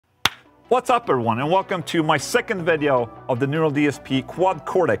What's up everyone, and welcome to my second video of the Neural DSP Quad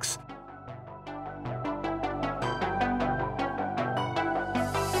Cortex.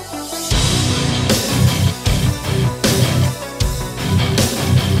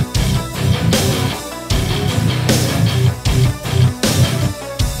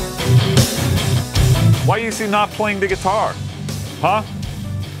 Why is he not playing the guitar? Huh?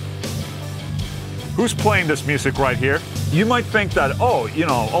 Who's playing this music right here? You might think that, oh, you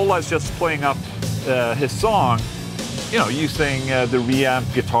know, Ola's just playing up his song, you know, using the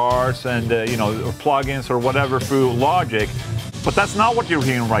reamp guitars and, you know, or plugins or whatever through Logic. But that's not what you're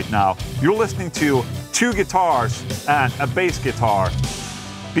hearing right now. You're listening to two guitars and a bass guitar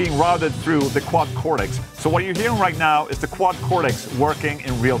being routed through the Quad Cortex. So what you're hearing right now is the Quad Cortex working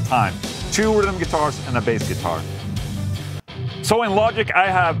in real time. Two rhythm guitars and a bass guitar. So in Logic,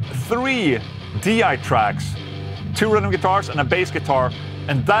 I have 3 DI tracks, 2 rhythm guitars and a bass guitar,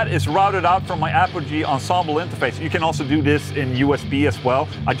 and that is routed out from my Apogee ensemble interface. You can also do this in USB as well.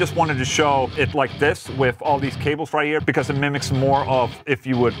 I just wanted to show it like this with all these cables right here because it mimics more of if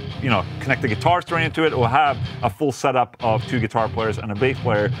you would, you know, connect the guitar straight into it or have a full setup of 2 guitar players and a bass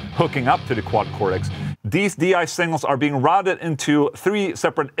player hooking up to the Quad Cortex. These DI signals are being routed into 3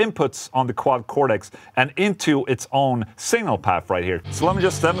 separate inputs on the Quad Cortex and into its own signal path right here. So let me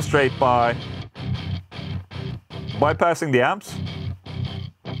just demonstrate by bypassing the amps.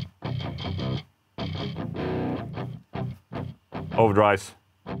 Overdrives.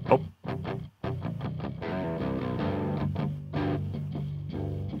 Oh.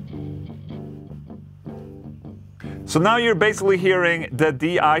 So now you're basically hearing the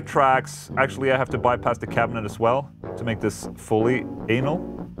DI tracks. Actually, I have to bypass the cabinet as well to make this fully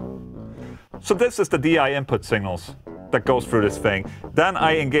anal. So this is the DI input signals that goes through this thing. Then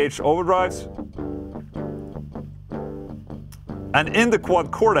I engage overdrives. And in the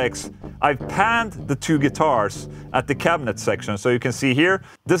Quad Cortex, I've panned the 2 guitars at the cabinet section. So you can see here,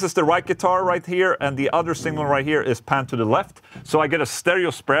 this is the right guitar right here, and the other signal right here is panned to the left. So I get a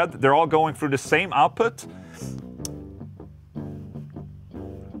stereo spread. They're all going through the same output.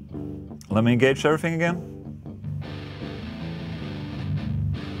 Let me engage everything again.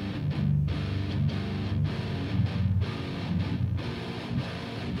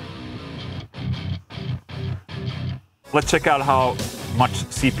 Let's check out how much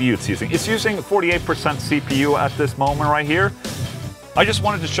CPU it's using. It's using 48% CPU at this moment right here. I just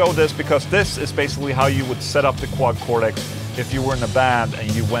wanted to show this because this is basically how you would set up the Quad Cortex if you were in a band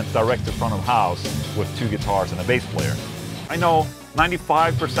and you went direct to front of house with 2 guitars and a bass player. I know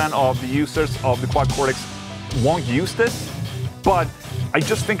 95% of the users of the Quad Cortex won't use this, but I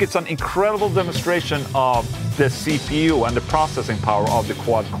just think it's an incredible demonstration of the CPU and the processing power of the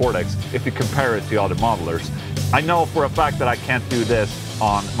Quad Cortex if you compare it to other modelers. I know for a fact that I can't do this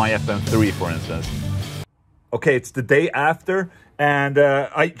on my FM3, for instance. Okay, it's the day after, and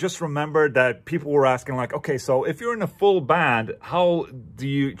I just remembered that people were asking like, okay, so if you're in a full band, how do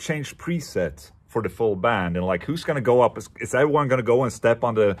you change presets for the full band? And like, who's gonna go up? Is everyone gonna go and step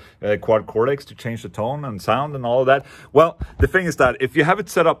on the Quad Cortex to change the tone and sound and all of that? Well, the thing is that if you have it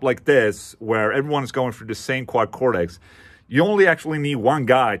set up like this, where everyone is going through the same Quad Cortex, you only actually need one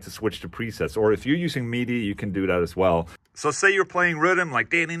guy to switch to presets, or if you're using MIDI, you can do that as well. So say you're playing rhythm like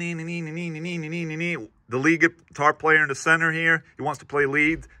the lead guitar player in the center here, he wants to play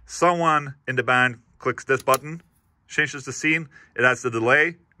lead. Someone in the band clicks this button, changes the scene, it adds the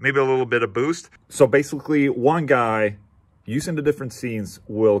delay, maybe a little bit of boost. So basically one guy using the different scenes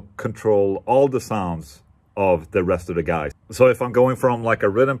will control all the sounds of the rest of the guys. So if I'm going from like a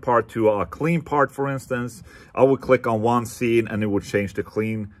rhythm part to a clean part, for instance, I would click on one scene and it would change the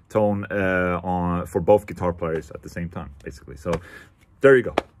clean tone for both guitar players at the same time, basically. So there you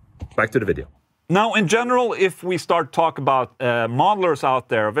go. Back to the video. Now, in general, if we start talk about modelers out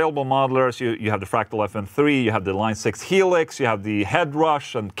there, available modelers, you have the Fractal FM3, you have the Line 6 Helix, you have the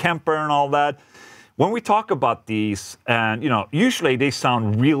Headrush and Kemper and all that. When we talk about these, and you know, usually they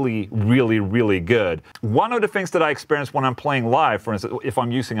sound really, really, really good. One of the things that I experience when I'm playing live, for instance, if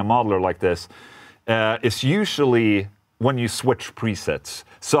I'm using a modeler like this, is usually when you switch presets.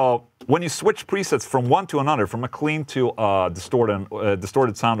 So when you switch presets from one to another, from a clean to a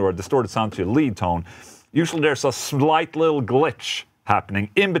distorted sound or a distorted sound to a lead tone, usually there's a slight little glitch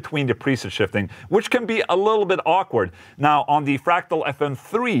happening in between the preset shifting, which can be a little bit awkward. Now on the Fractal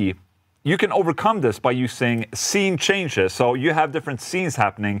FM3, you can overcome this by using scene changes. So you have different scenes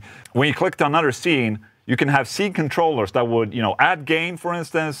happening. When you click to another scene, you can have scene controllers that would, you know, add gain, for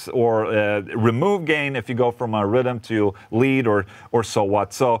instance, or remove gain if you go from a rhythm to lead or so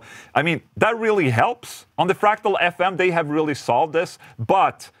what. So, I mean, that really helps. On the Fractal FM, they have really solved this,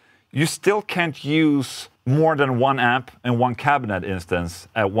 but you still can't use more than one amp and one cabinet instance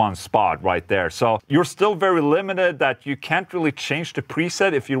at one spot right there. So you're still very limited that you can't really change the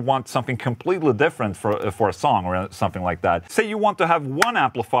preset if you want something completely different for a song or something like that. Say you want to have one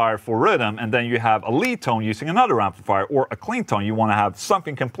amplifier for rhythm and then you have a lead tone using another amplifier, or a clean tone, you want to have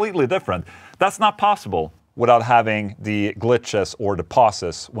something completely different. That's not possible without having the glitches or the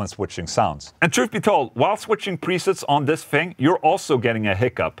pauses when switching sounds. And truth be told, while switching presets on this thing, you're also getting a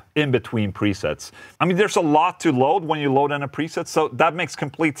hiccup in between presets. I mean, there's a lot to load when you load in a preset, so that makes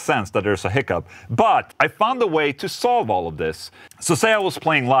complete sense that there's a hiccup. But I found a way to solve all of this. So say I was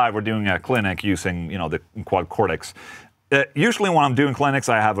playing live or doing a clinic using, you know, the Quad Cortex. Usually when I'm doing clinics,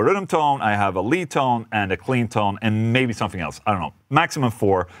 I have a rhythm tone, I have a lead tone, and a clean tone, and maybe something else. I don't know, maximum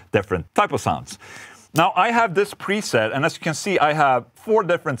 4 different type of sounds. Now, I have this preset, and as you can see, I have 4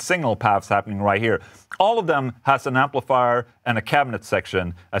 different signal paths happening right here. All of them has an amplifier and a cabinet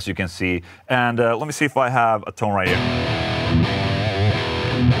section, as you can see. And let me see if I have a tone right here.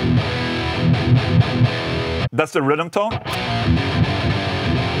 That's the rhythm tone.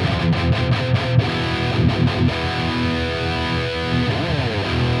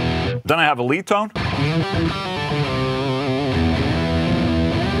 Then I have a lead tone.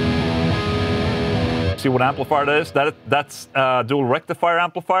 See what amplifier that is? That's a dual rectifier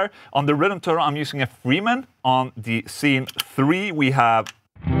amplifier. On the rhythm tone, I'm using a Freeman. On the scene 3, we have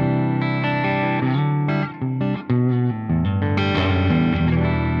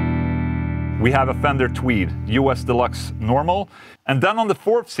a Fender Tweed, US Deluxe Normal. And then on the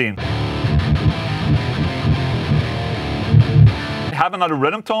 4th scene, I have another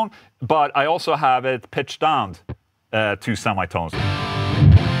rhythm tone, but I also have it pitched down 2 semitones.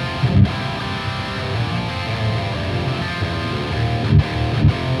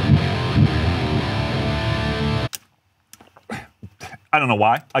 I don't know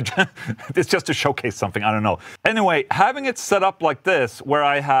why. It's just to showcase something. I don't know. Anyway, having it set up like this, where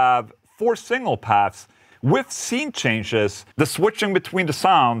I have 4 signal paths with scene changes, the switching between the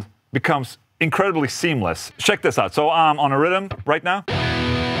sound becomes incredibly seamless. Check this out. So I'm on a rhythm right now.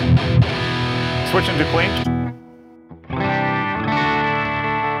 Switching to clean.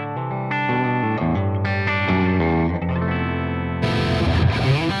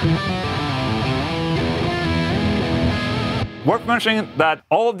 Worth mentioning that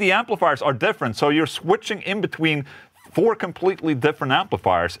all of the amplifiers are different, so you're switching in between 4 completely different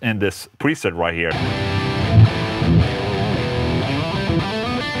amplifiers in this preset right here.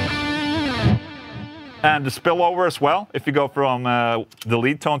 And the spillover as well, if you go from the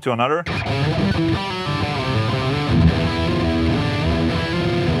lead tone to another.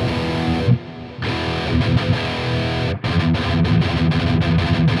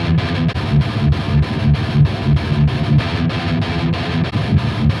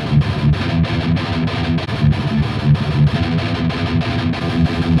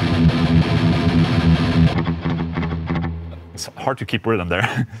 It's hard to keep rhythm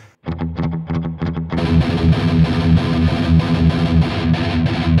there.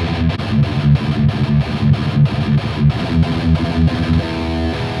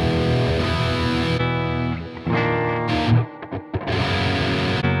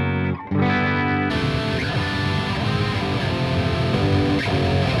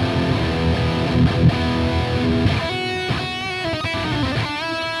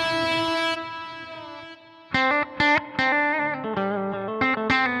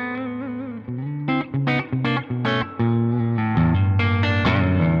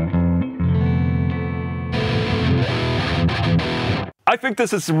 I think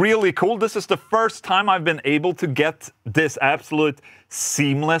this is really cool. This is the first time I've been able to get this absolute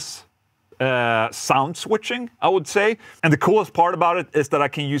seamless sound switching, I would say. And the coolest part about it is that I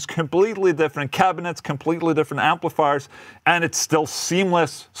can use completely different cabinets, completely different amplifiers, and it's still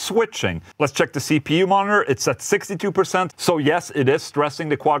seamless switching. Let's check the CPU monitor. It's at 62%. So yes, it is stressing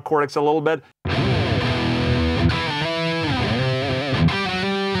the Quad Cortex a little bit.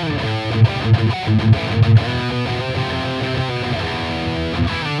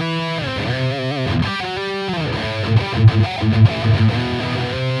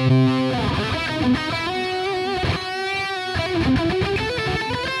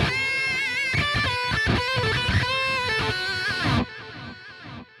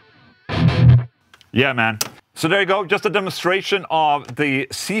 Yeah, man. So there you go, just a demonstration of the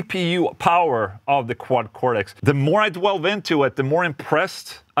CPU power of the Quad Cortex. The more I delve into it, the more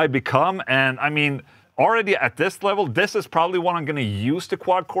impressed I become. And I mean, already at this level, this is probably what I'm gonna use the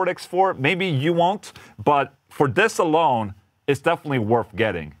Quad Cortex for. Maybe you won't, but for this alone, it's definitely worth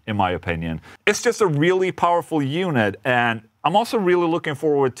getting, in my opinion. It's just a really powerful unit, and I'm also really looking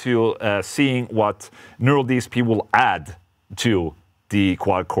forward to seeing what Neural DSP will add to the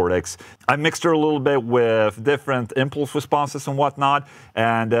Quad Cortex. I mixed her a little bit with different impulse responses and whatnot,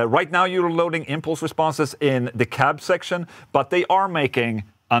 and right now you're loading impulse responses in the cab section, but they are making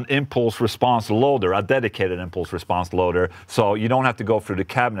an impulse response loader, a dedicated impulse response loader, so you don't have to go through the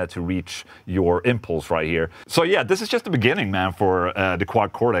cabinet to reach your impulse right here. So yeah, this is just the beginning, man, for the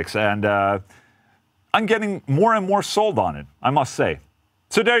Quad Cortex, and I'm getting more and more sold on it, I must say.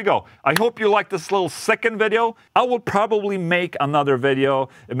 So there you go. I hope you liked this little second video. I will probably make another video,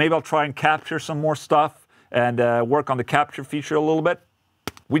 and maybe I'll try and capture some more stuff and work on the capture feature a little bit.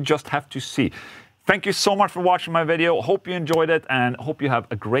 We just have to see. Thank you so much for watching my video. Hope you enjoyed it, and hope you have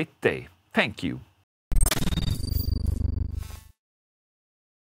a great day. Thank you.